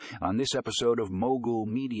On this episode of Mogul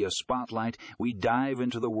Media Spotlight, we dive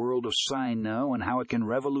into the world of signNOW and how it can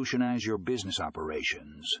revolutionize your business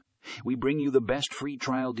operations. We bring you the best free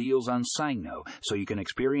trial deals on signNOW so you can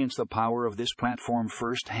experience the power of this platform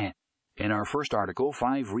firsthand. In our first article,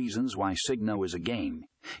 5 Reasons Why signNOW is a Game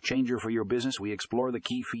Changer for Your Business, we explore the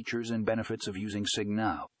key features and benefits of using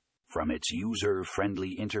signNOW. From its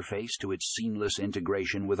user-friendly interface to its seamless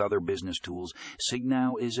integration with other business tools,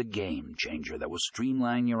 signNOW is a game changer that will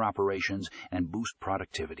streamline your operations and boost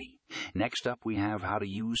productivity. Next up, we have how to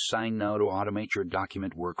use signNOW to automate your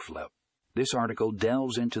document workflow. This article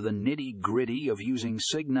delves into the nitty-gritty of using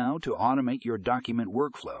signNOW to automate your document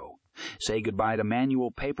workflow. Say goodbye to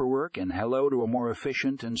manual paperwork and hello to a more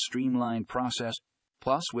efficient and streamlined process.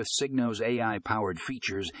 Plus, with signNOW's AI-powered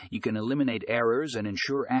features, you can eliminate errors and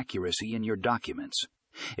ensure accuracy in your documents.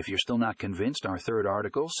 If you're still not convinced, our third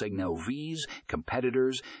article, signNOW V's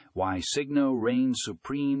Competitors, Why signNOW Reigns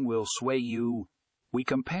Supreme Will Sway You. We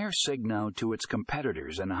compare signNOW to its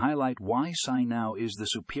competitors and highlight why signNOW is the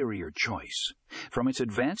superior choice. From its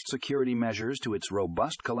advanced security measures to its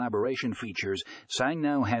robust collaboration features,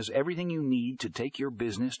 signNOW has everything you need to take your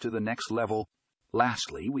business to the next level.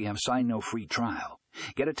 Lastly, we have signNOW Free Trial.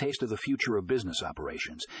 Get a taste of the future of business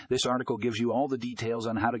operations. This article gives you all the details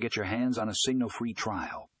on how to get your hands on a signNOW Free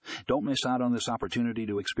Trial. Don't miss out on this opportunity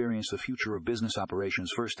to experience the future of business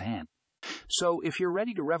operations firsthand. So, if you're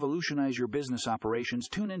ready to revolutionize your business operations,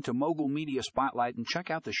 tune into Mogul Media Spotlight and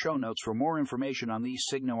check out the show notes for more information on these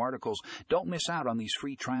signNOW articles. Don't miss out on these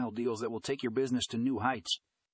free trial deals that will take your business to new heights.